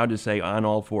I'm proud to say On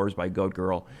All Fours by Goat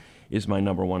Girl is my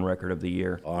number one record of the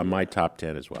year. On my top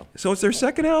 10 as well. So it's their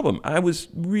second album. I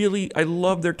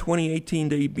love their 2018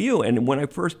 debut. And when I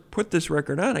first put this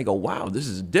record on, I go, wow, this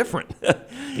is different.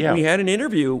 Yeah. We had an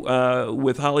interview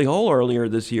with Holly Hull earlier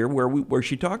this year where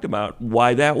she talked about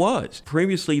why that was.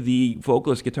 Previously, the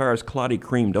vocalist guitarist Claudie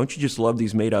Cream, don't you just love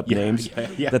these made-up names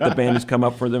that the band has come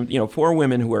up for them? Four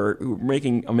women who are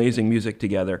making amazing music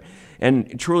together.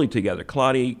 And truly together.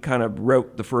 Claudie kind of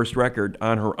wrote the first record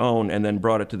on her own and then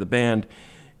brought it to the band.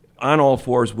 On All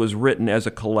Fours was written as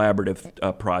a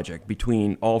collaborative project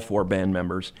between all four band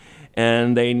members.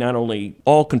 And they not only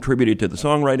all contributed to the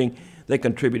songwriting, they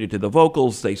contributed to the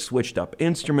vocals, they switched up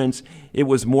instruments. It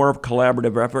was more of a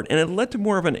collaborative effort, and it led to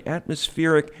more of an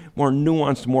atmospheric, more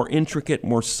nuanced, more intricate,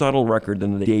 more subtle record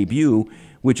than the debut,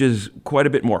 which is quite a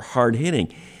bit more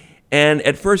hard-hitting. And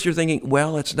at first you're thinking,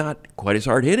 well, it's not quite as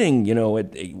hard-hitting,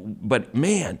 but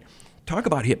man, talk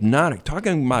about hypnotic,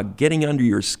 talking about getting under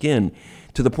your skin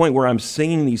to the point where I'm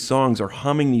singing these songs or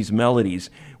humming these melodies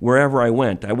wherever I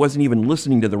went. I wasn't even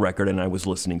listening to the record, and I was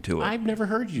listening to it. I've never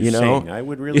heard you sing. I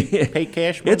would really pay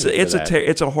cash money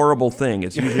It's a horrible thing.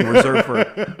 It's usually reserved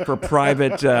for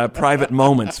private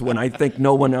moments when I think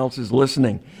no one else is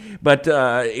listening. But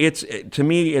to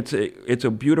me, it's a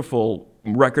beautiful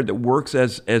record that works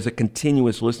as a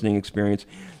continuous listening experience.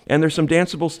 And there's some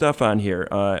danceable stuff on here.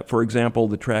 For example,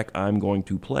 the track I'm going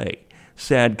to play,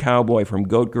 Sad Cowboy from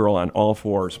Goat Girl on All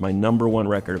Fours, my number one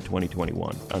record of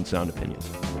 2021 on Sound Opinions.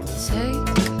 Take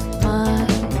my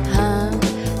hand,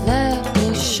 let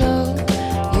me show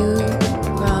you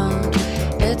around.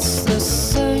 It's the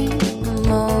same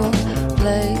old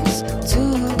place to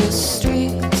the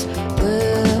streets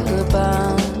we're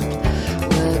bound.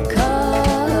 Where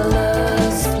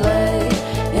colors play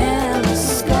in the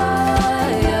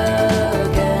sky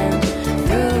again.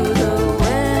 Through the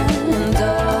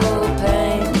window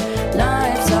pane,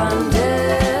 nighttime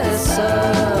dissipates.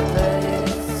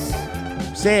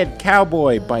 Sad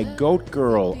Cowboy by Goat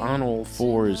Girl. On All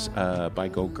Fours by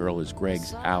Goat Girl is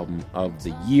Greg's album of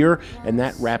the year, and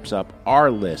that wraps up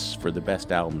our list for the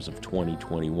best albums of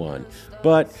 2021.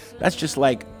 But that's just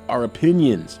like our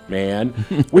opinions, man.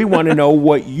 We want to know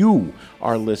what you,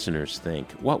 our listeners, think.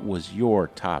 What was your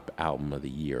top album of the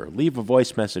year? Leave a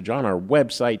voice message on our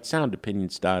website,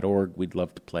 soundopinions.org. We'd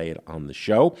love to play it on the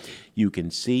show. You can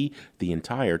see the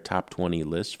entire top 20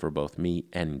 list for both me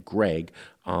and Greg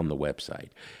on the website.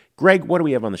 Greg, what do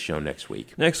we have on the show next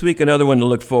week? Next week, another one to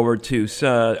look forward to,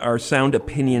 our Sound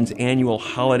Opinions annual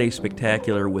holiday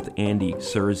spectacular with Andy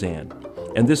Surzan.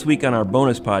 And this week on our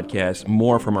bonus podcast,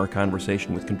 more from our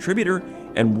conversation with contributor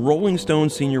and Rolling Stone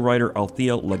senior writer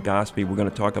Althea Legaspi. We're going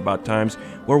to talk about times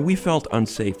where we felt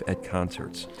unsafe at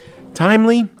concerts.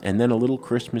 Timely, and then a little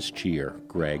Christmas cheer,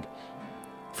 Greg.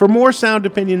 For more Sound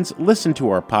Opinions, listen to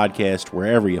our podcast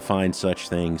wherever you find such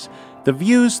things. The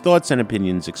views, thoughts, and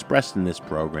opinions expressed in this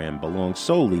program belong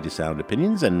solely to Sound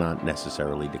Opinions and not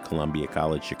necessarily to Columbia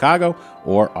College Chicago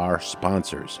or our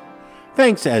sponsors.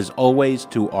 Thanks, as always,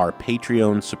 to our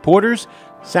Patreon supporters.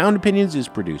 Sound Opinions is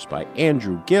produced by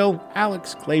Andrew Gill,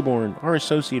 Alex Claiborne, our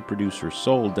associate producer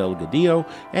Sol Delgadillo,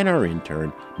 and our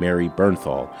intern Mary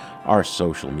Bernthal. Our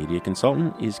social media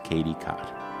consultant is Katie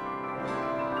Cott.